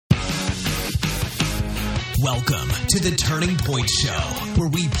Welcome to the Turning Point Show, where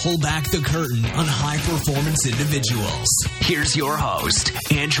we pull back the curtain on high-performance individuals. Here's your host,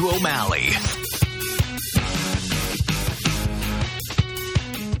 Andrew O'Malley.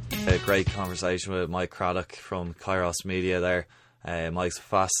 A great conversation with Mike Craddock from Kairos Media there. Mike's a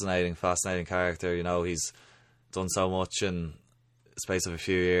fascinating character. You know, he's done so much in the space of a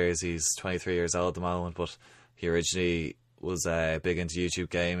few years. He's 23 years old at the moment, but he originally was big into YouTube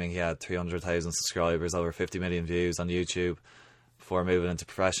gaming. He had 300,000 subscribers, over 50 million views on YouTube before moving into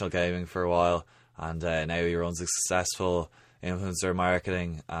professional gaming for a while. And now he runs a successful influencer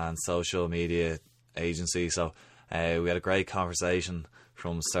marketing and social media agency. So we had a great conversation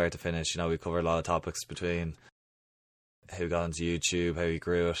from start to finish. You know, we covered a lot of topics between how he got into YouTube, how he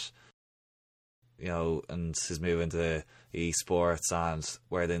grew it, you know, and his move into esports and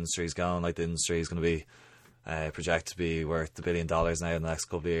where the industry's going. Like, the industry is going to be projected to be worth $1 billion now in the next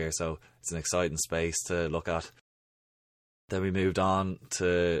couple of years, so it's an exciting space to look at. Then we moved on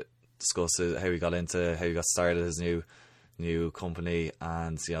to discuss how he got started his new company,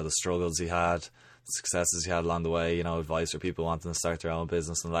 and you know, the struggles he had, the successes he had along the way, you know, advice for people wanting to start their own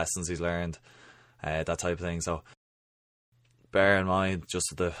business and lessons he's learned, that type of thing. So bear in mind,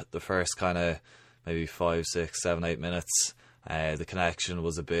 just the first kind of maybe 5, 6, 7, 8 minutes, the connection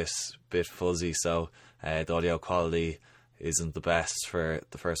was a bit fuzzy, so the audio quality isn't the best for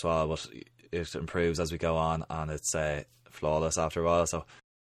the first while, but it improves as we go on, and it's flawless after a while. So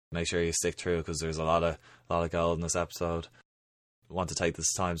make sure you stick through, because there's a lot of gold in this episode. I want to take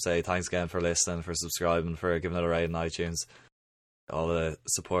this time to say thanks again for listening, for subscribing, for giving it a rate on iTunes. All the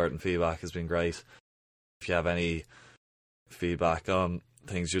support and feedback has been great. If you have any feedback on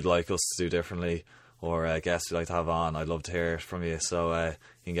things you'd like us to do differently, or guests you'd like to have on, I'd love to hear it from you. So you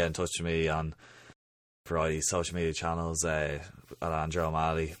can get in touch with me on variety social media channels at Andrew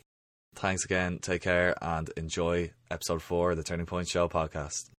O'Malley. Thanks again, take care, and enjoy episode 4 of the Turning Point Show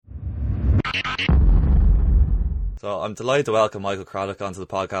podcast. So I'm delighted to welcome Michael Craddock onto the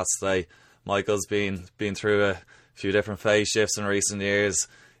podcast today. Michael's been through a few different phase shifts in recent years.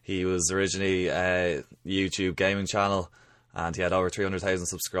 He was originally a YouTube gaming channel, and he had over 300,000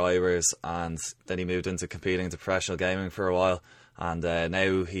 subscribers, and then he moved into competing into professional gaming for a while, and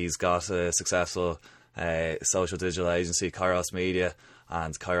now he's got a successful social digital agency, Kairos Media,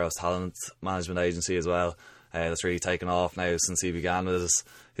 and Kairos Talent Management Agency as well. That's really taken off now since he began with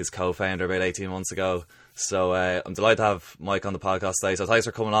his co-founder about 18 months ago. So I'm delighted to have Mike on the podcast today. So thanks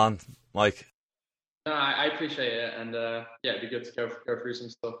for coming on, Mike. No, I appreciate it, and it'd be good to go through some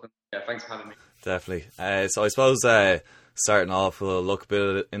stuff. And, thanks for having me. Definitely. So I suppose starting off, we'll look a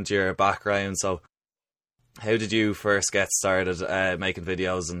bit into your background. So how did you first get started making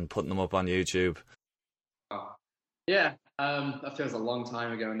videos and putting them up on YouTube? That feels a long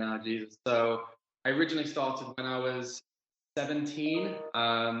time ago now, Jesus. So I originally started when I was 17. So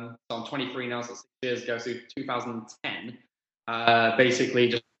I'm 23 now, so 6 years ago, so 2010. Basically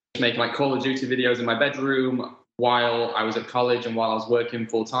just making like Call of Duty videos in my bedroom while I was at college and while I was working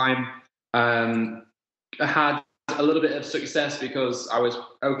full time. I had a little bit of success because I was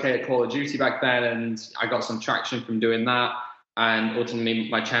okay at Call of Duty back then, and I got some traction from doing that. And ultimately,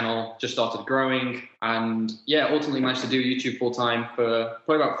 my channel just started growing, and ultimately managed to do YouTube full time for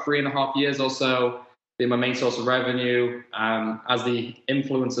probably about 3.5 years or so. Being my main source of revenue. As the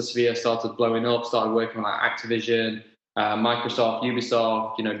influencer sphere started blowing up, started working on like Activision, Microsoft,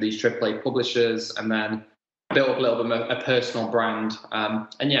 Ubisoft, you know, these AAA publishers, and then built up a little bit of a personal brand.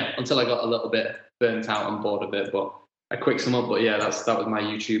 Until I got a little bit burnt out and bored of it, but a quick sum up. But that was my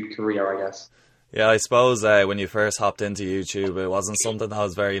YouTube career, I guess. Yeah, I suppose when you first hopped into YouTube, it wasn't something that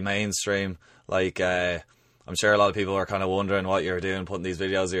was very mainstream. Like, I'm sure a lot of people were kind of wondering what you were doing, putting these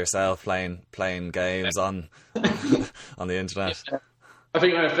videos of yourself playing games on on the internet. I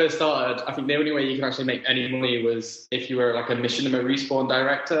think when I first started, I think the only way you could actually make any money was if you were like a Machinima Respawn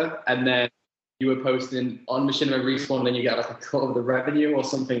director, and then you were posting on Machinima Respawn, and then you get like a cut of the revenue or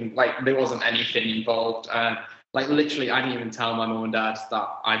something. Like, there wasn't anything involved. Like, literally, I didn't even tell my mum and dad that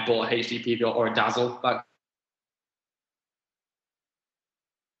I bought a HDPV or a Dazzle. Like,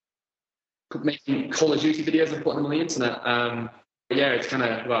 making Call of Duty videos and putting them on the internet. It's kind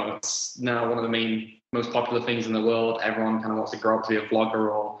of, it's now one of the most popular things in the world. Everyone kind of wants to grow up to be a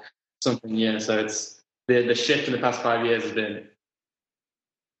vlogger or something. Yeah, so it's the shift in the past 5 years has been.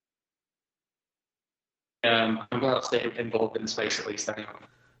 I'm glad I stayed involved in the space at least anyway.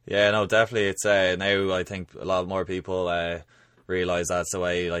 Yeah, no, definitely. It's now I think a lot more people realise that's the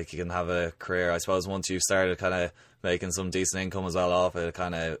way like you can have a career. I suppose once you started kind of making some decent income as well off it, it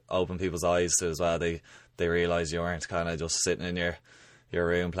kind of opened people's eyes to it as well. They realise you weren't kind of just sitting in your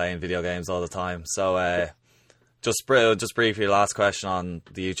room playing video games all the time. So just briefly, last question on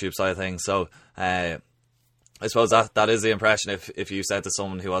the YouTube side of things. So, I suppose that is the impression. If you said to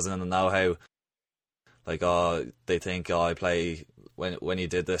someone who wasn't in the know-how, like, they think, I play, when you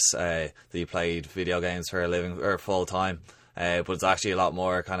did this, that you played video games for a living or full time, but it's actually a lot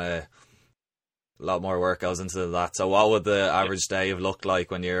more work goes into that. So, what would the average day have looked like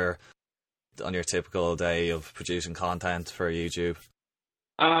when you're on your typical day of producing content for YouTube?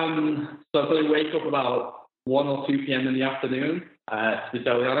 So I probably wake up about 1 or 2 p.m. in the afternoon, to be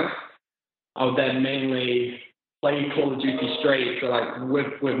totally honest. I would then mainly play Call of Duty straight. So like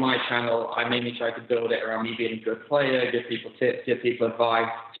with my channel, I mainly try to build it around me being a good player, give people tips, give people advice,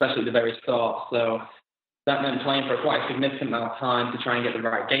 especially at the very start. So that meant playing for quite a significant amount of time to try and get the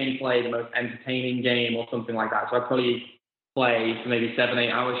right gameplay, the most entertaining game or something like that. So I'd probably play for maybe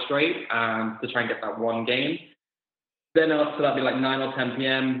 7-8 hours straight to try and get that one game. Then up to that'd be like 9 or 10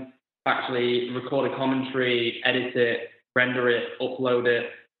 p.m. Actually record a commentary, edit it, render it, upload it,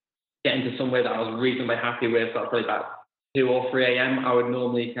 get into somewhere that I was reasonably happy with. So probably about 2 or 3 a.m. I would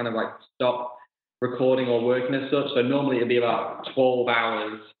normally kind of like stop recording or working as such. So normally it'd be about 12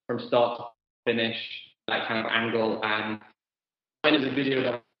 hours from start to finish, that kind of angle. And when it's a video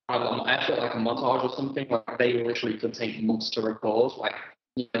that I have like a montage or something, like they literally could take months to record, like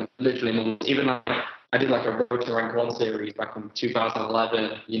literally months. Even like I did like a Road to Rank 1 series back in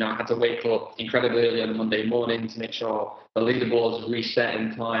 2011. I had to wake up incredibly early on a Monday morning to make sure the leaderboards reset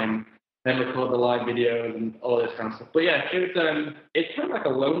in time, then record the live videos and all this kind of stuff. But yeah, it's kind of like a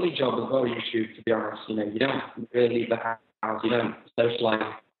lonely job as well, YouTube, to be honest. You don't really leave the house, you don't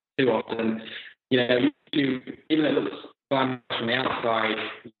socialize too often. YouTube, even though it looks glamorous from the outside,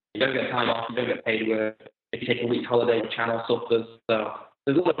 you don't get time off, you don't get paid work. If you take a week holiday, the channel suffers. So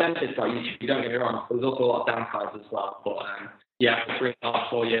there's all the benefits about YouTube, don't get me wrong, but there's also a lot of downsides as well. But for 3.5,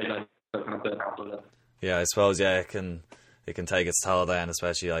 4 years, I kind of burnt out with it. Yeah, I suppose, it can take its toll then,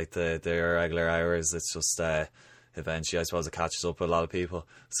 especially like the irregular hours. It's just eventually, I suppose, it catches up with a lot of people.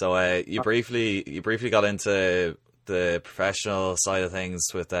 So you briefly got into the professional side of things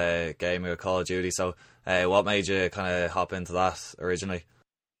with gaming with Call of Duty. So what made you kind of hop into that originally?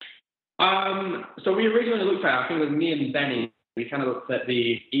 So we originally looked at, I think it was me and Benny, we kind of looked at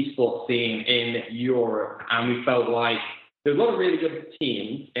the esports scene in Europe, and we felt like there was a lot of really good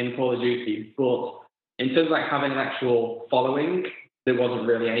teams in Call of Duty, but in terms of like having an actual following, there wasn't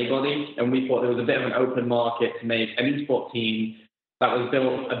really anybody, and we thought there was a bit of an open market to make an esports team that was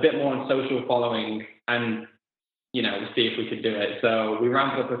built a bit more on social following and, see if we could do it. So we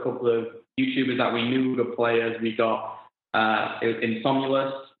ramped up a couple of YouTubers that we knew were good players. We got, it was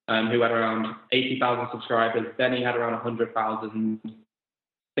Insomulus, who had around 80,000 subscribers. Benny had around 100,000. I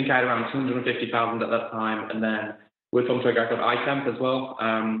think I had around 250,000 at that time. And then we're talking to a guy called iTemp as well.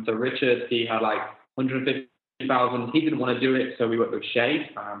 So Richard, he had like 150,000. He didn't want to do it, so we worked with Shay,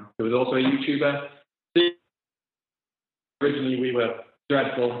 who was also a YouTuber. Originally, we were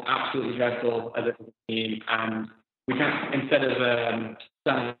dreadful, absolutely dreadful as a team. And we instead of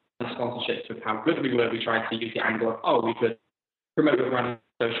selling sponsorships with how good we were, we tried to use the angle of, we could promote it around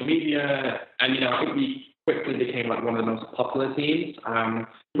social media. And, I think we quickly became like one of the most popular teams.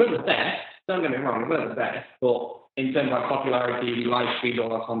 We weren't the best, don't get me wrong, we weren't the best, but in terms of like popularity, we live streamed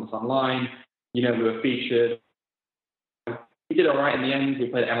all our content online. We were featured. We did all right in the end. We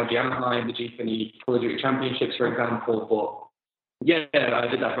played MLG Anaheim, the G20 Call of Duty Championships, for example. But yeah, I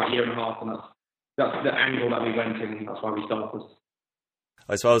did that for a year and a half, and that's the angle that we went in. That's why we started.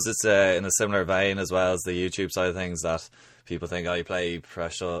 I suppose it's in a similar vein as well as the YouTube side of things, that people think, you play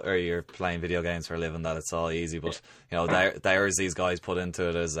professional or you're playing video games for a living, that it's all easy. But the hours these guys put into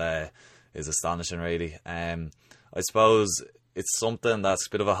it is astonishing, really. I suppose it's something that's a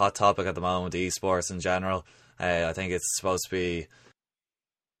bit of a hot topic at the moment, esports in general. I think it's supposed to be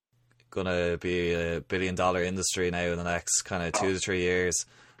going to be a $1 billion industry now in the next kind of 2 to 3 years,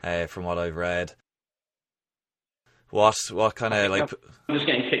 from what I've read. What kind of like... I'm just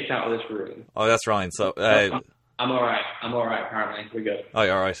getting kicked out of this room. Oh, that's right. So I'm all right. Apparently, we're good. Oh,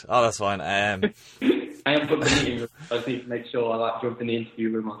 you're all right. Oh, that's fine. I am booked the meeting room. I just need to make sure I jump in the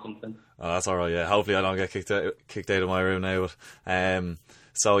interview room or something. Oh, that's all right. Yeah, hopefully I don't get kicked out of my room now. But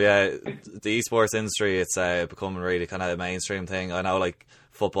so yeah, the esports industry, it's becoming really kind of a mainstream thing. I know like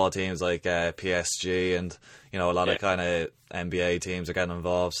football teams like PSG and a lot of kind of NBA teams are getting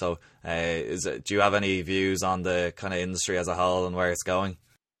involved. So do you have any views on the kind of industry as a whole and where it's going?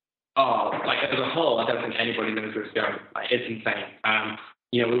 Oh, like as a whole, I don't think anybody knows where it's going. Like, it's insane.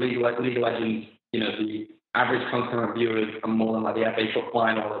 League of Legends, the average concurrent viewers are more than like the FA Cup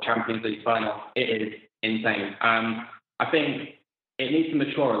final or the Champions League final. It is insane. I think it needs to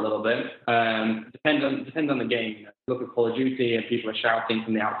mature a little bit. Depends on the game. You know, look at Call of Duty and people are shouting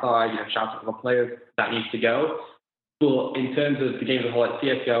from the outside, shouting for the players. That needs to go. But in terms of the games as a whole, like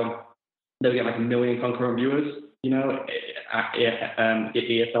CSGO, they'll get like 1 million concurrent viewers. At the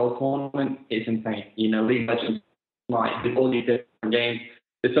ESL tournament, it's insane. League of Legends, like all these different games.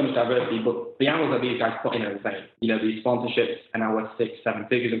 There's so much diversity, but the hours that these guys put in are insane. These sponsorships are now worth 6-7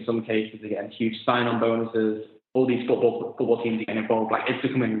 figures in some cases. They're getting huge sign-on bonuses. All these football teams are getting involved. Like, it's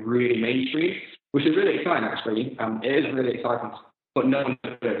becoming really mainstream, which is really exciting, actually. It is really exciting, but no one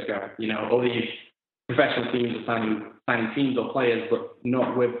knows where it's going. All these professional teams are signing teams or players, but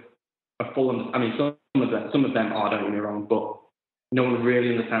not with a full. Some of them are, don't get me wrong, but no one really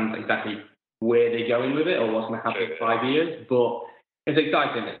understands exactly where they're going with it or what's going to happen in 5 years. But it's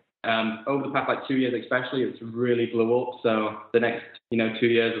exciting. Over the past 2 years, especially, it's really blew up. So the next 2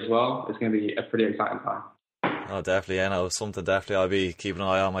 years as well, it's going to be a pretty exciting time. Oh, definitely. Something definitely I'll be keeping an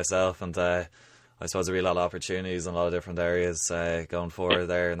eye on myself, and I suppose there'll be a lot of opportunities in a lot of different areas going forward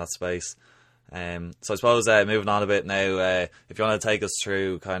there in that space. So I suppose moving on a bit now, if you want to take us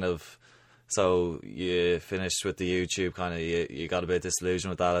through kind of, so you finished with the YouTube, kind of you got a bit disillusioned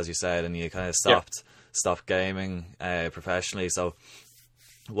with that, as you said, and you kind of stopped gaming professionally. So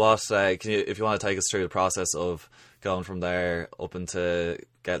what if you want to take us through the process of going from there up into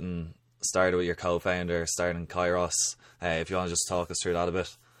getting started with your co-founder, starting Kairos, if you want to just talk us through that a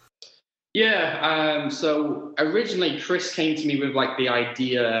bit. Yeah, so originally Chris came to me with the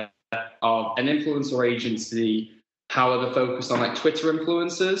idea of an influencer agency, however focused on Twitter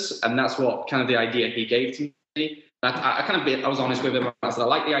influencers, and that's what kind of the idea he gave to me. I was honest with him. I said, I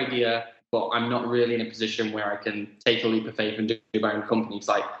like the idea, but I'm not really in a position where I can take a leap of faith and do my own company. It's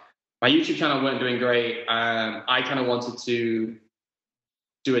like my YouTube channel weren't doing great. I kind of wanted to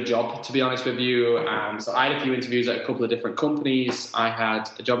do a job, to be honest with you. So I had a few interviews at a couple of different companies. I had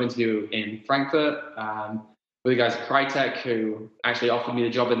a job interview in Frankfurt with the guys at Crytek, who actually offered me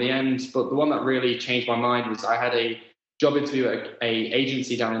the job in the end. But the one that really changed my mind was I had a job interview at a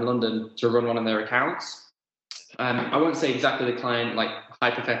agency down in London to run one of their accounts. I won't say exactly the client,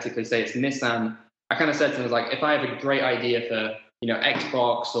 hypothetically say it's Nissan. I kind of said to them, if I have a great idea for,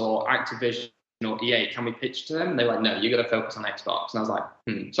 Xbox or Activision or EA, can we pitch to them? They were like, no, you got to focus on Xbox. And I was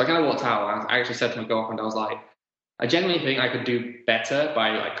like, So I kind of walked out. I actually said to my girlfriend, I was like, I genuinely think I could do better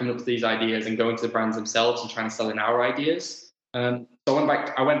by coming up with these ideas and going to the brands themselves and trying to sell in our ideas. So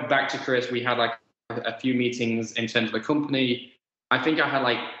I went back to Chris. We had a few meetings in terms of the company. I think I had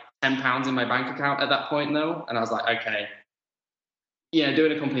 £10 in my bank account at that point though. And I was like, okay,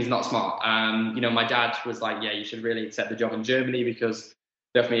 doing a company is not smart. My dad was like, yeah, you should really accept the job in Germany because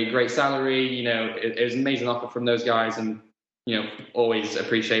definitely a great salary. It was an amazing offer from those guys, and always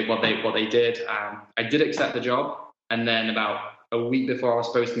appreciate what they did. I did accept the job, and then about a week before I was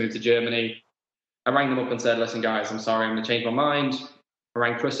supposed to move to Germany, I rang them up and said, "Listen, guys, I'm sorry, I'm going to change my mind." I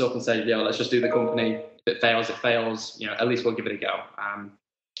rang Chris up and said, "Let's just do the company. If it fails, it fails. At least we'll give it a go."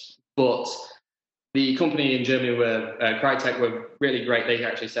 But the company in Germany Crytek were really great. They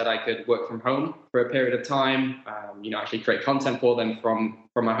actually said I could work from home for a period of time, actually create content for them from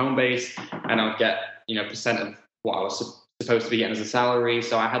my home base, and I would get, percent of what I was supposed to be getting as a salary.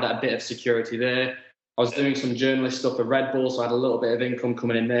 So I had that bit of security there. I was doing some journalist stuff for Red Bull, so I had a little bit of income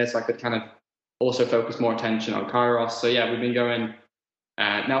coming in there, so I could kind of also focus more attention on Kairos. So yeah, we've been going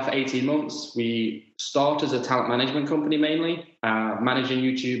now for 18 months. We start as a talent management company mainly, managing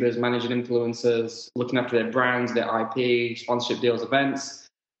YouTubers, managing influencers, looking after their brands, their IP, sponsorship deals, events.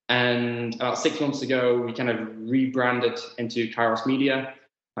 And about 6 months ago, we kind of rebranded into Kairos Media.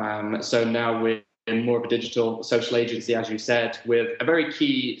 So now we're more of a digital social agency, as you said, with a very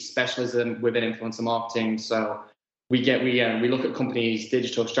key specialism within influencer marketing. So we look at companies'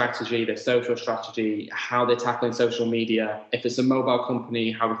 digital strategy, their social strategy, how they're tackling social media. If it's a mobile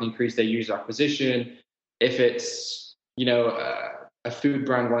company, how we can increase their user acquisition. If it's a food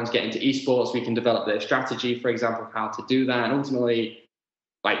brand wants to get into esports, we can develop their strategy, for example, of how to do that. And ultimately,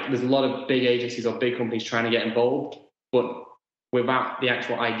 there's a lot of big agencies or big companies trying to get involved, but without the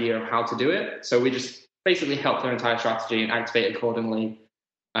actual idea of how to do it. So we just basically help their entire strategy and activate accordingly.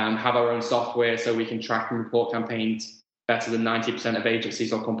 Have our own software so we can track and report campaigns better than 90% of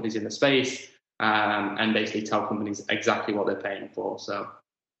agencies or companies in the space, and basically tell companies exactly what they're paying for. So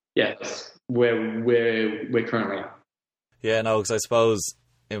yeah, that's where we're currently at. Yeah, no, because I suppose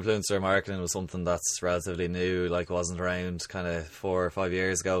influencer marketing was something that's relatively new, wasn't around kind of 4 or 5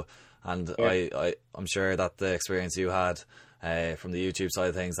 years ago. And yeah. I'm sure that the experience you had from the YouTube side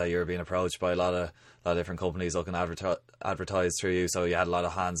of things, that you were being approached by a lot of different companies looking to advertise through you, so you had a lot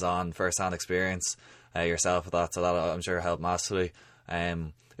of hands-on, first-hand experience yourself with that, so that I'm sure helped massively.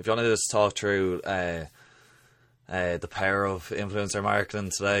 If you want to just talk through the power of influencer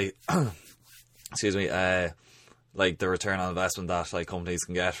marketing today, excuse me, like the return on investment that like companies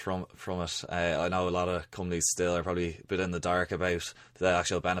can get from it. I know a lot of companies still are probably a bit in the dark about the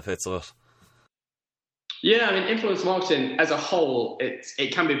actual benefits of it. Yeah, I mean, influencer marketing as a whole,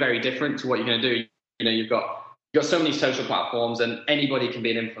 it can be very different to what you're going to do. You know, you've got so many social platforms, and anybody can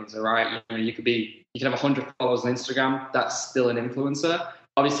be an influencer, right? You know, you can have 100 followers on Instagram. That's still an influencer.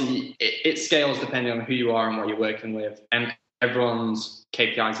 Obviously, it scales depending on who you are and what you're working with, and everyone's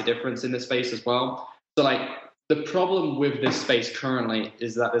KPIs are different in this space as well. So, like, the problem with this space currently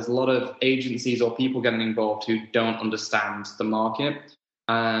is that there's a lot of agencies or people getting involved who don't understand the market.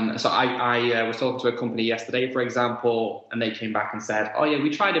 So I was talking to a company yesterday, for example, and they came back and said, "Oh yeah, we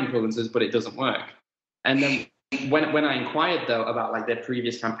tried influencers, but it doesn't work." And then when I inquired though about like their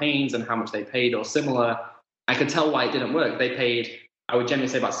previous campaigns and how much they paid or similar, I could tell why it didn't work. They paid, I would generally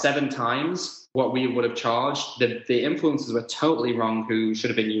say, about 7 times what we would have charged. The influencers were totally wrong who should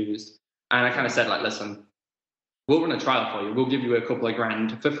have been used. And I kind of said, like, listen, we'll run a trial for you. We'll give you a couple of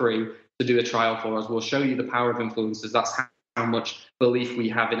grand for free to do a trial for us. We'll show you the power of influencers. That's how much belief we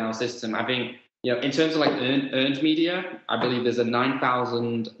have in our system. I think, you know, in terms of like earned media, I believe there's a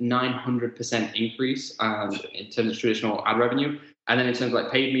 9,900% increase in terms of traditional ad revenue. And then in terms of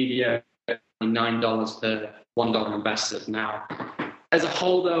like paid media, $9 per $1 invested. Now, as a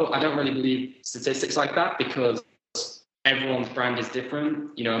whole, though, I don't really believe statistics like that because everyone's brand is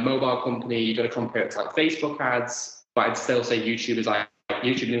different. You know, a mobile company, you've got to compare it to like Facebook ads, but I'd still say YouTube and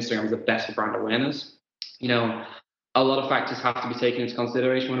Instagram is the best for brand awareness. You know, a lot of factors have to be taken into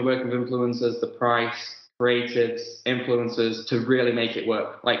consideration when we're working with influencers, the price, creatives, influencers, to really make it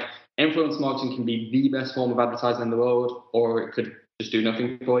work. Like, influence marketing can be the best form of advertising in the world, or it could just do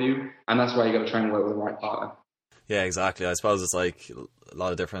nothing for you. And that's why you got to try and work with the right partner. Yeah, exactly. I suppose it's like a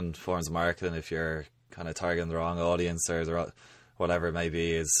lot of different forms of marketing. If you're kind of targeting the wrong audience or whatever it may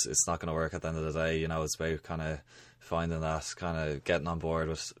be, it's not going to work at the end of the day. You know, it's about kind of finding that, kind of getting on board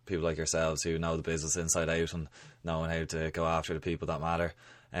with people like yourselves who know the business inside out and knowing how to go after the people that matter.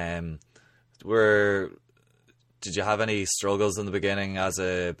 Did you have any struggles in the beginning as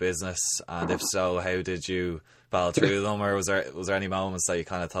a business, and if so, how did you battle through them, or was there any moments that you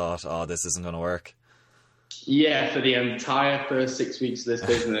kind of thought, oh, this isn't going to work? Yeah, for the entire first 6 weeks of this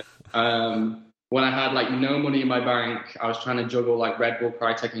business, when I had like no money in my bank, I was trying to juggle like Red Bull,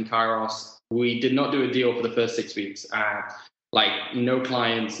 Crytek, and Kairos. We did not do a deal for the first 6 weeks. Like, no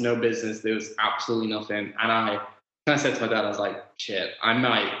clients, no business. There was absolutely nothing. And I kind of said to my dad, I was like, shit, I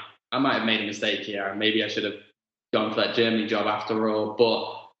might have made a mistake here. Maybe I should have gone for that Germany job after all.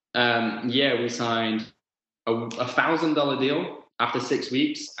 But yeah, we signed a $1,000 deal after 6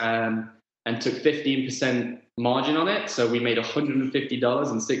 weeks and took 15% margin on it. So we made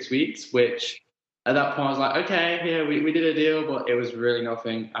 $150 in 6 weeks, which at that point I was like, okay, yeah, we did a deal, but it was really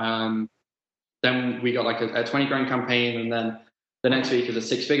nothing. Then we got like a 20 grand campaign, and then the next week is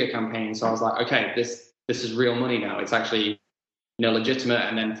a 6-figure campaign. So I was like, okay, this is real money now. It's actually, you know, legitimate.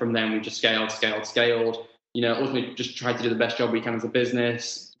 And then from then we just scaled. You know, ultimately just tried to do the best job we can as a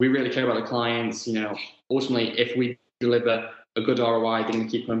business. We really care about the clients. You know, ultimately, if we deliver a good ROI, they're going to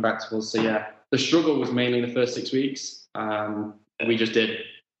keep coming back to us. So yeah, the struggle was mainly in the first 6 weeks. We just did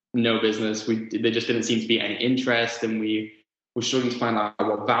no business. There just didn't seem to be any interest, and we were struggling to find out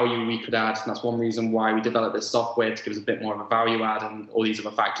what value we could add. And that's one reason why we developed this software, to give us a bit more of a value add and all these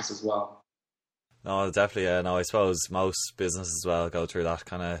other factors as well. No, definitely. No, I suppose most businesses as well go through that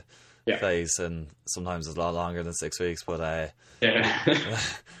kind of phase, and sometimes it's a lot longer than 6 weeks. But yeah.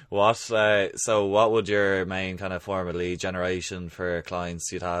 So what would your main kind of form of lead generation for clients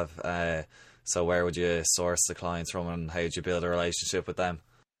you'd have? So where would you source the clients from, and how would you build a relationship with them?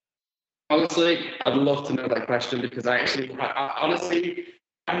 Honestly, I'd love to know that question, because I honestly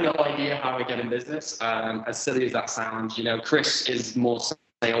have no idea how I get in business. As silly as that sounds, you know, Chris is more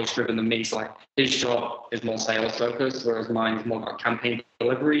sales driven than me. So like, his job is more sales focused, whereas mine is more about campaign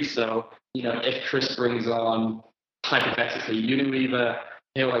delivery. So, you know, if Chris brings on, hypothetically, Unilever,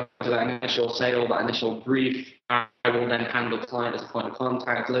 he'll like do that initial sale, that initial brief. I will then handle the client as a point of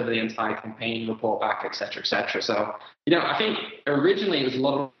contact, deliver the entire campaign, report back, etc., etc. So, you know, I think originally it was a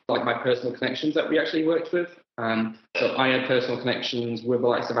lot of like my personal connections that we actually worked with. So I had personal connections with the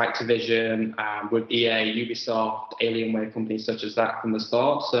likes of Activision, with EA, Ubisoft, Alienware, companies such as that from the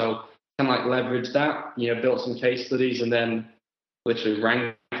start. So kind of like leveraged that, you know, built some case studies, and then literally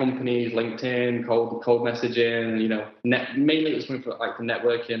rang companies, LinkedIn, cold messaging, you know, mainly it was coming for like the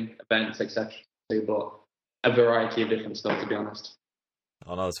networking events, etc. But a variety of different stuff, to be honest.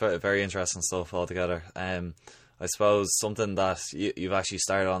 Oh no, it's very, very interesting stuff altogether. I suppose something that you've actually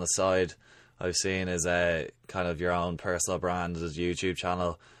started on the side I've seen is kind of your own personal brand as a YouTube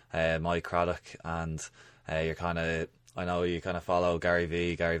channel, Mike Craddock, and you're kind of, I know you kind of follow Gary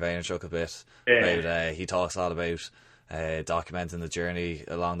Vaynerchuk a bit. Yeah. About, he talks a lot about documenting the journey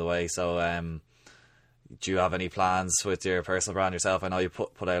along the way. So do you have any plans with your personal brand yourself? I know you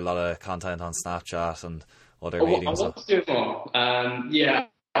put out a lot of content on Snapchat and other mediums. I want to do more.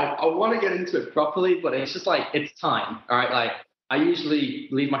 I want to get into it properly, but it's just like, it's time. All right, like I usually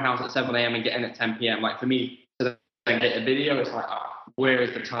leave my house at 7 a.m. and get in at 10 p.m. Like for me to then edit a video, it's like, where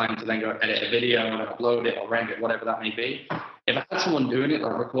is the time to then go edit a video and upload it or render it, whatever that may be. If I had someone doing it,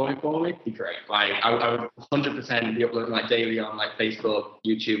 like recording for me, it'd be great. Like I would 100% be uploading like daily on like Facebook,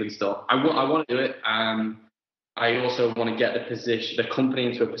 YouTube and stuff. I want to do it. I also want to get the company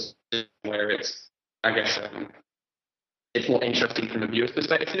into a position where it's, I guess, it's more interesting from the viewer's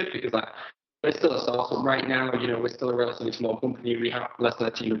perspective, because like we're still a startup right now. You know, we're still a relatively small company. We have less than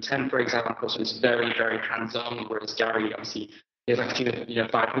a team of 10, for example, so it's very, very hands-on. Whereas Gary, obviously, he has like a team of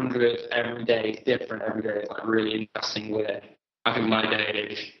 500 every day. It's different every day. It's like really interesting. Where I think my day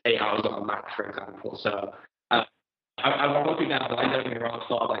is 8 hours on a Mac, for example. So I'm looking now. I don't get me wrong.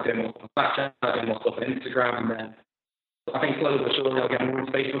 Start like doing more Snapchat, doing more stuff on Instagram, and then I think slowly but surely I'll get more on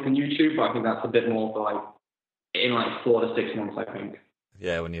Facebook and YouTube. But I think that's a bit more for like in like 4 to 6 months, I think.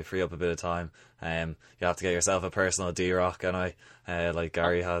 Yeah, when you free up a bit of time, you have to get yourself a personal D-Rock, like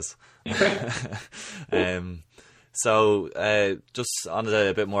Gary has. So just on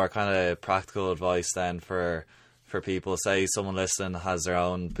a bit more kind of practical advice then for people. Say someone listening has their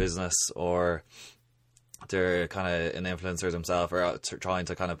own business, or they're kind of an influencer themselves, or trying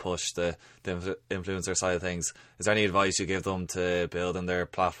to kind of push the influencer side of things. Is there any advice you give them to build in their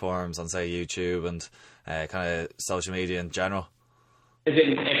platforms on, say, YouTube and kind of social media in general? Is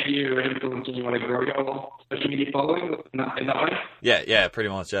it if you're an influencer and you want to grow your social media following in that way? Yeah, pretty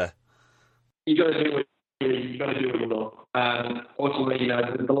much, yeah. You got to do what you love. Ultimately, you know,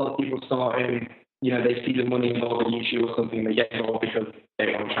 there's a lot of people starting. You know, they see the money involved in YouTube or something, they get involved because they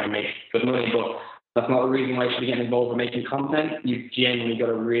want to try and make good money, but that's not the reason why you should be getting involved in making content. You've genuinely got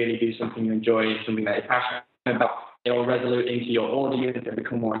to really do something you enjoy, something that you're passionate about. It'll resolute into your audience, it'll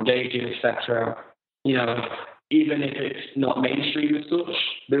become more engaging, etc. You know, even if it's not mainstream as such,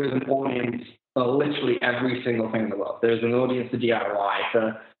 there is an audience for literally every single thing in the world. There's an audience for DIY,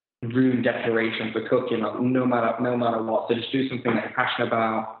 for room decoration, for cooking, like no matter what. So just do something that you're passionate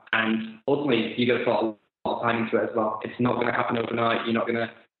about, and ultimately you got to put a lot of time into it as well. It's not going to happen overnight. You're not going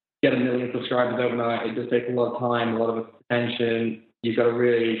to get 1 million subscribers overnight. It does take a lot of time, a lot of attention. You've got to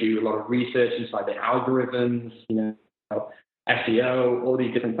really do a lot of research inside the algorithms, you know, SEO, all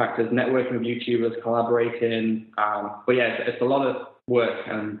these different factors, networking with YouTubers, collaborating. But yeah, it's a lot of work,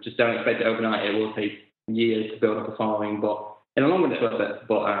 and just don't expect it overnight. It will take years to build up a following, but in the long run, it's worth it.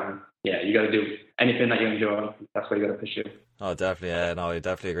 But yeah, you got to do anything that you enjoy. That's what you got to pursue. Oh, definitely. Yeah, no, I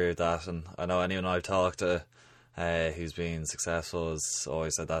definitely agree with that. And I know anyone I've talked to who's been successful has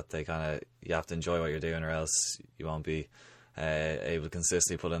always said that you have to enjoy what you're doing, or else you won't be able to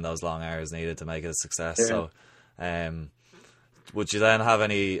consistently put in those long hours needed to make it a success. Yeah. So would you then have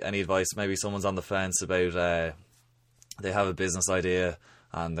any advice? Maybe someone's on the fence about they have a business idea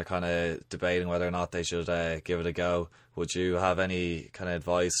and they're kind of debating whether or not they should give it a go. Would you have any kind of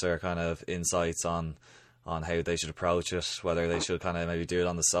advice or kind of insights on how they should approach it, whether they should kind of maybe do it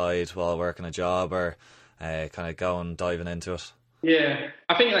on the side while working a job, or kind of go and diving into it? Yeah,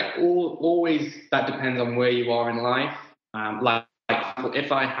 I think like always that depends on where you are in life. Like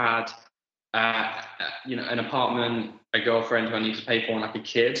if I had an apartment, a girlfriend who I need to pay for, and like a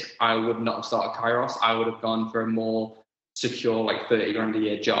kid, I would not have started Kairos. I would have gone for a more secure, like 30 grand a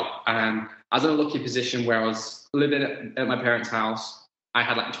year job. I was in a lucky position where I was living at my parents' house. I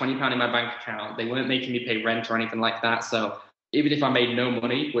had like £20 in my bank account. They weren't making me pay rent or anything like that. So even if I made no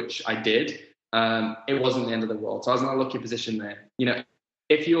money, which I did, it wasn't the end of the world. So I was in a lucky position there. You know,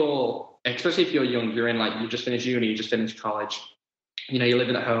 especially if you're young, you're in like, you just finished uni, you just finished college, you know, you're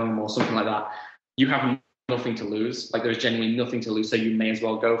living at home or something like that. You have nothing to lose. Like there's genuinely nothing to lose. So you may as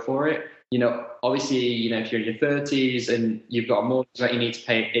well go for it. You know, obviously, you know, if you're in your 30s and you've got a mortgage that you need to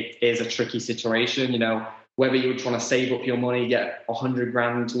pay, it is a tricky situation. You know, whether you would want to save up your money, get 100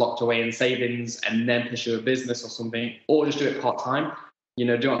 grand locked away in savings and then pursue a business or something, or just do it part-time, you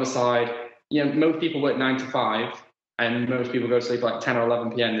know, do it on the side. You know, most people work 9 to 5 and most people go to sleep like 10 or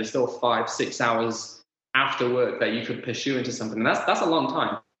 11 p.m. There's still 5-6 hours after work that you could pursue into something. And that's a long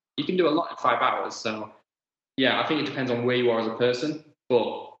time. You can do a lot in 5 hours. So yeah, I think it depends on where you are as a person,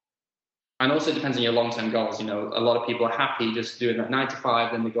 and also it depends on your long-term goals. You know, a lot of people are happy just doing that 9 to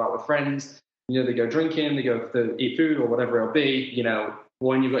 5, then they go out with friends. they go drinking, they go to eat food or whatever it'll be.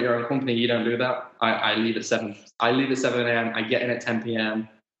 When you've got your own company, you don't do that. I leave at 7. I leave at 7 a.m. I get in at 10 p.m.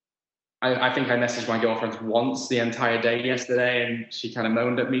 I think I messaged my girlfriend once the entire day yesterday, and she kind of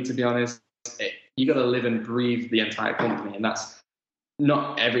moaned at me, to be honest. You got to live and breathe the entire company, and that's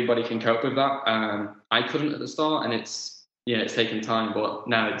not everybody can cope with that. I couldn't at the start, and it's taken time, but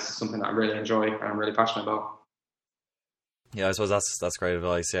now it's something that I really enjoy and I'm really passionate about. Yeah, I suppose that's great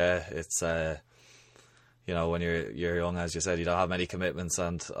advice. Yeah, it's when you're young, as you said, you don't have many commitments,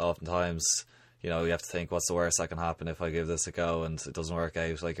 and oftentimes you have to think, what's the worst that can happen if I give this a go and it doesn't work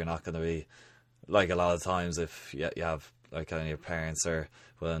out? Like, you're not going to be, like, a lot of times if you have, like, kind of your parents are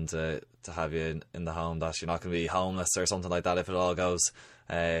willing to have you in the home, that you're not going to be homeless or something like that if it all goes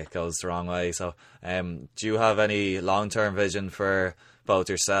the wrong way. So do you have any long-term vision for both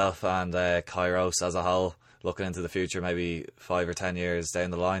yourself and Kairos as a whole, looking into the future, maybe 5 or 10 years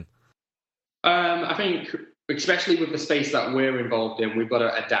down the line? I think, especially with the space that we're involved in, we've got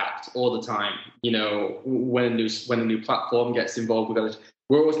to adapt all the time. When a new platform gets involved,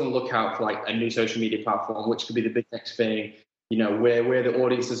 we're always going to look out for like a new social media platform, which could be the big next thing. Where the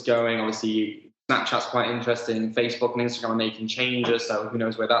audience is going. Obviously, Snapchat's quite interesting. Facebook and Instagram are making changes, so who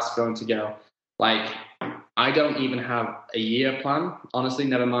knows where that's going to go. Like, I don't even have a year plan, honestly,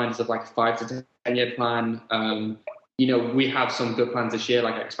 never mind sort of like a 5 to 10 year plan. We have some good plans this year,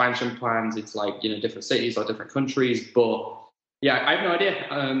 like expansion plans. It's like, different cities or different countries. But yeah, I have no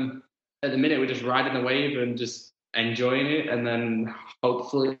idea. At the minute, we're just riding the wave and just enjoying it. And then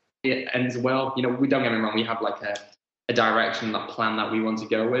hopefully it ends well. We don't get me wrong. We have like a direction, that plan that we want to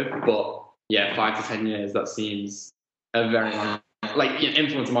go with. But yeah, 5 to 10 years, that seems a very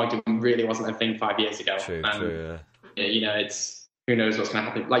influencer marketing really wasn't a thing 5 years ago. True, yeah. It's, who knows what's going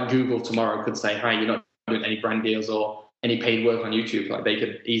to happen. Like, Google tomorrow could say, hey, you're not doing any brand deals or any paid work on YouTube. Like, they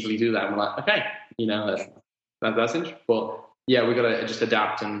could easily do that. And we're like, okay, that's interesting. But yeah, we've got to just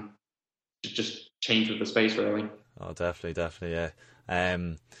adapt and just change with the space, really. Oh, definitely, yeah.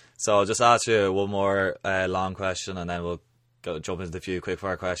 So I'll just ask you one more long question, and then we'll jump into a few quick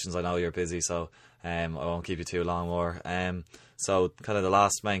fire questions. I know you're busy, so I won't keep you too long more. So kind of the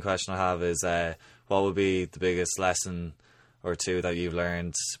last main question I have is, what would be the biggest lesson or two that you've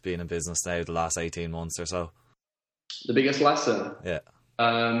learned being in business now the last 18 months or so? The biggest lesson? Yeah.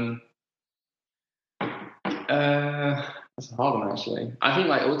 That's a hard one, actually. I think,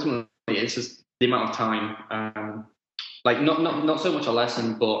 like, ultimately it's just the amount of time. Not so much a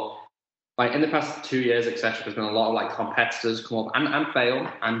lesson, but like in the past 2 years, etc., there's been a lot of like competitors come up and fail,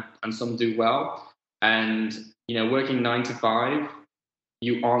 and some do well. And working 9 to 5,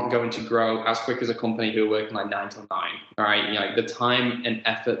 you aren't going to grow as quick as a company who are working like 9 to 9. All right, like the time and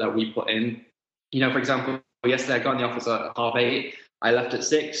effort that we put in. For example, yesterday I got in the office at 8:30. I left at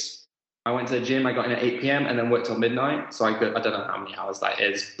 6. I went to the gym. I got in at 8 p.m. and then worked till midnight. So I don't know how many hours that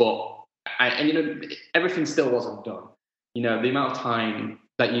is, but everything still wasn't done. The amount of time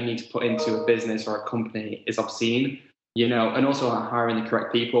that you need to put into a business or a company is obscene, and also hiring the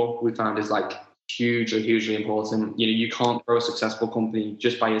correct people we found is like hugely important. You can't grow a successful company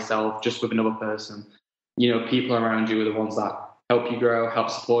just by yourself, just with another person. People around you are the ones that help you grow, help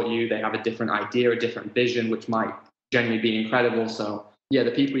support you. They have a different idea, a different vision, which might genuinely be incredible. So yeah,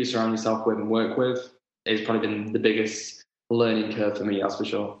 the people you surround yourself with and work with has probably been the biggest learning curve for me, that's for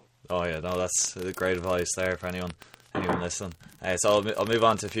sure. Oh yeah, no, that's great advice there for anyone listening. So I'll move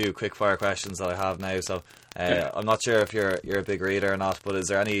on to a few quick fire questions that I have now. So I'm not sure if you're a big reader or not, but are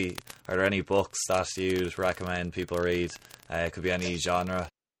there any books that you'd recommend people read? It could be any genre.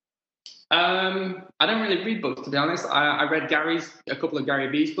 I don't really read books, to be honest. I read a couple of Gary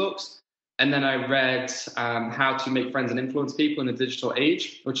Vee's books, and then I read How to Make Friends and Influence People in the Digital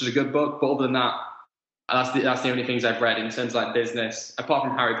Age, which is a good book. But other than that, that's the only things I've read in terms of like business. Apart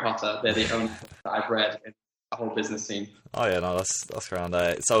from Harry Potter, they're the only that I've read in the whole business scene. Oh yeah, no, that's grand.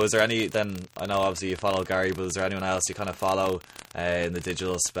 So is there any, then I know obviously you follow Gary, but is there anyone else you kind of follow in the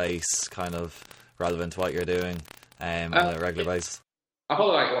digital space, kind of relevant to what you're doing on a regular basis? I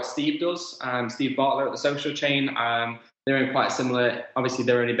follow like what Steve does, Steve Bartlett at The Social Chain. They're in quite similar. Obviously,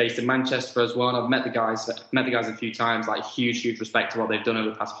 they're only based in Manchester as well. And I've met the guys a few times. Like huge respect to what they've done over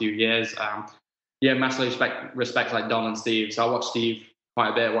the past few years. Massively respect like Don and Steve. So I watch Steve quite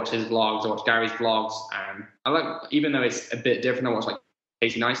a bit. I watch his vlogs. I watch Gary's vlogs. I like, even though it's a bit different, I watch like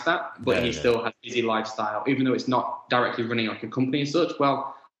Casey Neistat, but he still has easy lifestyle, even though it's not directly running like a company as such.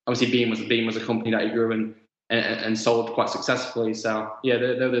 Well, obviously Beam was a company that he grew and sold quite successfully. So yeah,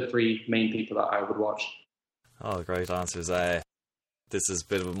 they're the three main people that I would watch. Oh, great answers. This is a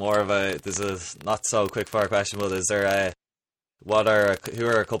bit more of this is not so quick fire question, but is there Who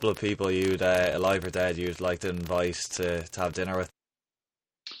are a couple of people you'd alive or dead you'd like to invite to have dinner with?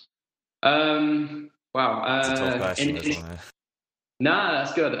 Wow. It's a tough question. This one, Nah,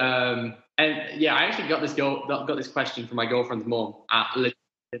 that's good. And yeah, I actually got this question from my girlfriend's mom at literally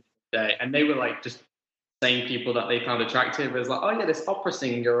the day, and they were like just saying people that they found attractive. It was like, oh yeah, this opera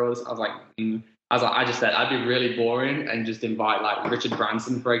singer. I was like, I just said I'd be really boring and just invite like Richard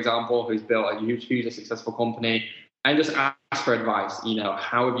Branson, for example, who's built a hugely successful company, and just ask for advice. You know,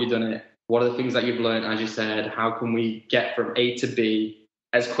 how have you done it? What are the things that you've learned? As you said, how can we get from A to B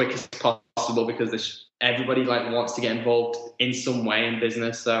as quick as possible? Because everybody like wants to get involved in some way in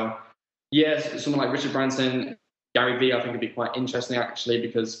business. So yes, someone like Richard Branson, Gary Vee, I think would be quite interesting actually,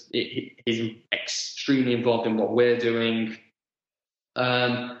 because he's extremely involved in what we're doing.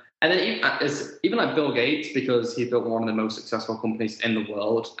 And then even like Bill Gates, because he built one of the most successful companies in the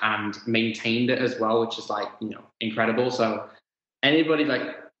world and maintained it as well, which is like, incredible. So anybody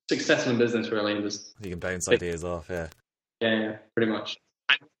like successful in business really, and just you can bounce ideas off, yeah. Yeah, pretty much.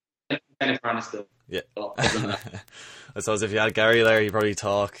 Jennifer Aniston. Yeah. I suppose if you had Gary there, you'd probably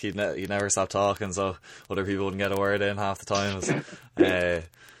talk. You'd never stop talking, so other people wouldn't get a word in half the time.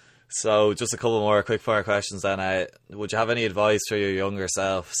 So just a couple more quick fire questions then. Would you have any advice for your younger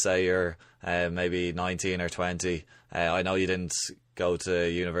self, say you're maybe 19 or 20? I know you didn't go to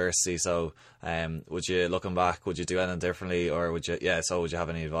university, so would you, looking back, would you do anything differently, or would you have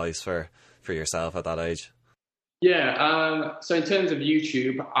any advice for yourself at that age? Yeah, so in terms of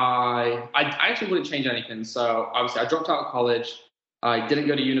YouTube, I actually wouldn't change anything. So obviously I dropped out of college. I didn't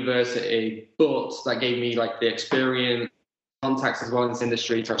go to university, but that gave me like the experience, contacts as well in this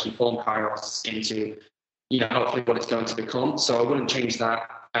industry to actually form Kairos into, hopefully what it's going to become. So I wouldn't change that.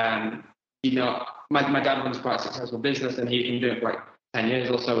 My dad runs quite a successful business, and he's been doing it for like 10 years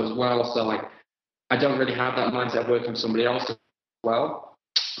or so as well. So like, I don't really have that mindset of working for somebody else as well.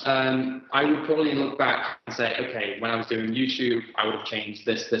 I would probably look back and say, okay, when I was doing YouTube, I would have changed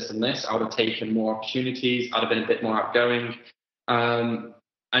this, this, and this. I would have taken more opportunities. I'd have been a bit more outgoing, and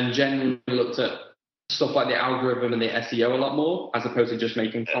generally looked at stuff like the algorithm and the SEO a lot more, as opposed to just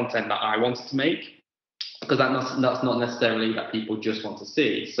making content that I wanted to make, because that's not necessarily that people just want to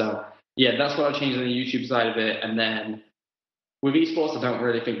see. So yeah, that's what I've changed on the YouTube side of it. And then with esports, I don't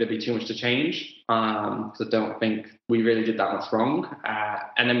really think there'd be too much to change, because I don't think we really did that much wrong.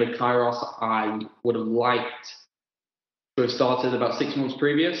 And then with Kairos, I would have liked to have started about 6 months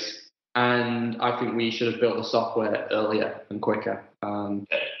previous, and I think we should have built the software earlier and quicker.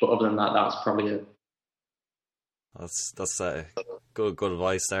 But other than that, that's probably it. That's good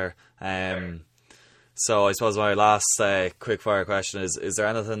advice there. So I suppose my last quick fire question is there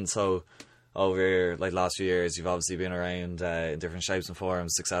anything, so over like last few years you've obviously been around in different shapes and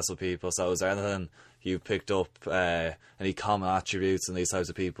forms, successful people, so is there anything you've picked up, any common attributes in these types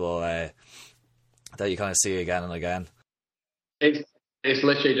of people that you kind of see again and again? It's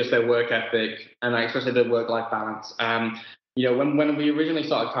literally just their work ethic, and especially their work-life balance. When we originally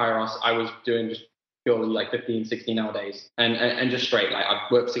started Kairos, I was doing just purely like 15, 16-hour days, and just straight, like I've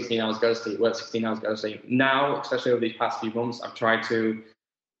worked 16 hours, go sleep, work 16 hours, go sleep. Now, especially over these past few months, I've tried to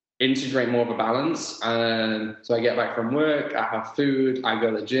integrate more of a balance. So I get back from work, I have food, I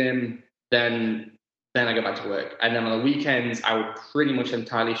go to the gym, then I go back to work. And then on the weekends, I would pretty much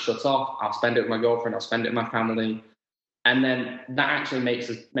entirely shut off. I'll spend it with my girlfriend, I'll spend it with my family. And then that actually makes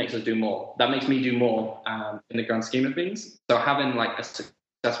us do more. That makes me do more in the grand scheme of things. So having like a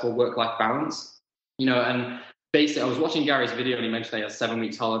successful work-life balance, and basically I was watching Gary's video and he mentioned he has 7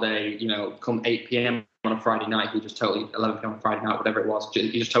 weeks holiday, come 8 p.m. on a Friday night, he just totally, 11 p.m. on Friday night, whatever it was,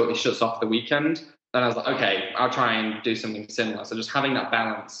 he just totally shuts off the weekend. And I was like, okay, I'll try and do something similar. So just having that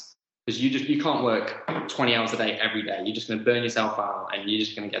balance, because you can't work 20 hours a day every day. You're just going to burn yourself out and you're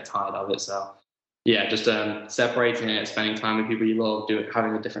just going to get tired of it. So yeah, just separating it, spending time with people you love,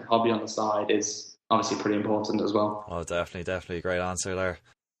 having a different hobby on the side is obviously pretty important as well. Oh, definitely. Great answer there.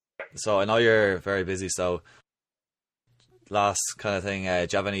 So I know you're very busy, so last kind of thing, do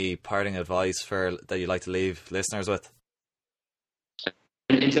you have any parting advice that you'd like to leave listeners with?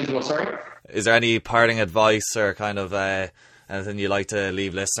 In terms of what, sorry? Is there any parting advice or kind of anything you'd like to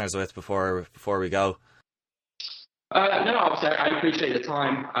leave listeners with before we go? No, obviously I appreciate the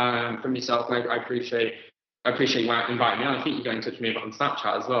time from yourself. I appreciate you inviting me on. I think you got in touch with me on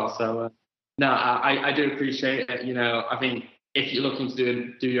Snapchat as well. So no, I do appreciate it. I think if you're looking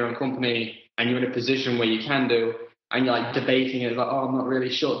to do your own company and you're in a position where you can do, and you're like debating it, like, oh, I'm not really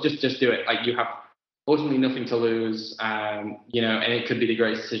sure, just do it. Like, you have ultimately nothing to lose, and it could be the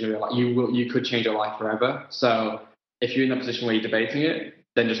greatest decision of your life. You could change your life forever. So if you're in a position where you're debating it,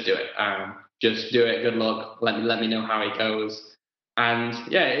 then just do it. just do it. Good luck. Let me know how it goes. And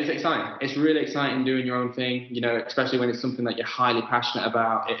yeah, it's exciting. It's really exciting doing your own thing, you know, especially when it's something that you're highly passionate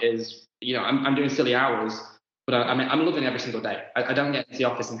about. It is, you know, I'm doing silly hours, but I'm loving every single day. I don't get into the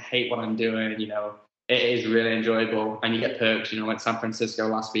office and hate what I'm doing, you know. It is really enjoyable, and you get perks, you know, like San Francisco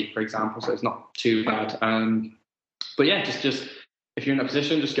last week, for example, so it's not too bad. But yeah, just if you're in a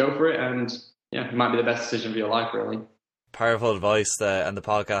position, just go for it, and yeah, it might be the best decision of your life, really. Powerful advice and the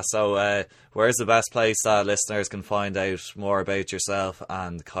podcast. So where's the best place that listeners can find out more about yourself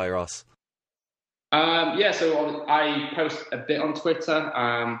and Kairos? So I post a bit on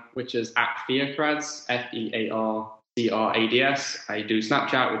Twitter, which is @FearCrads, FearCrads. I do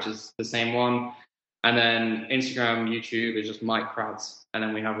Snapchat, which is the same one. And then Instagram, YouTube is just Mike Crads. And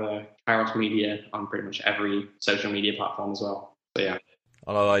then we have a Kairos Media on pretty much every social media platform as well. So yeah.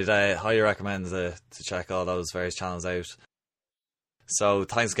 Although I'd highly recommend to check all those various channels out. So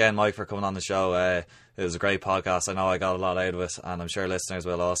thanks again, Mike, for coming on the show. It was a great podcast. I know I got a lot out of it, and I'm sure listeners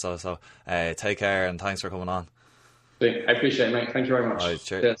will also. So take care, and thanks for coming on. I appreciate it, mate. Thank you very much. All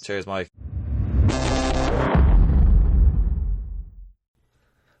right, cheers, Mike.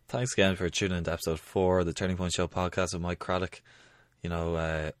 Thanks again for tuning in to episode 4 of the Turning Point Show podcast with Mike Craddock. You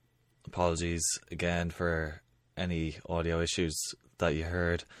know, apologies again for any audio issues that you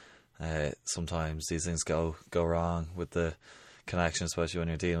heard. Sometimes these things go wrong with the connection, especially when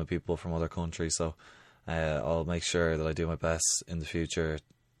you're dealing with people from other countries. So I'll make sure that I do my best in the future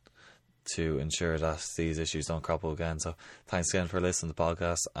to ensure that these issues don't crop up again. So thanks again for listening to the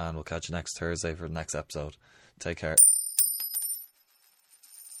podcast, and we'll catch you next Thursday for the next episode. Take care.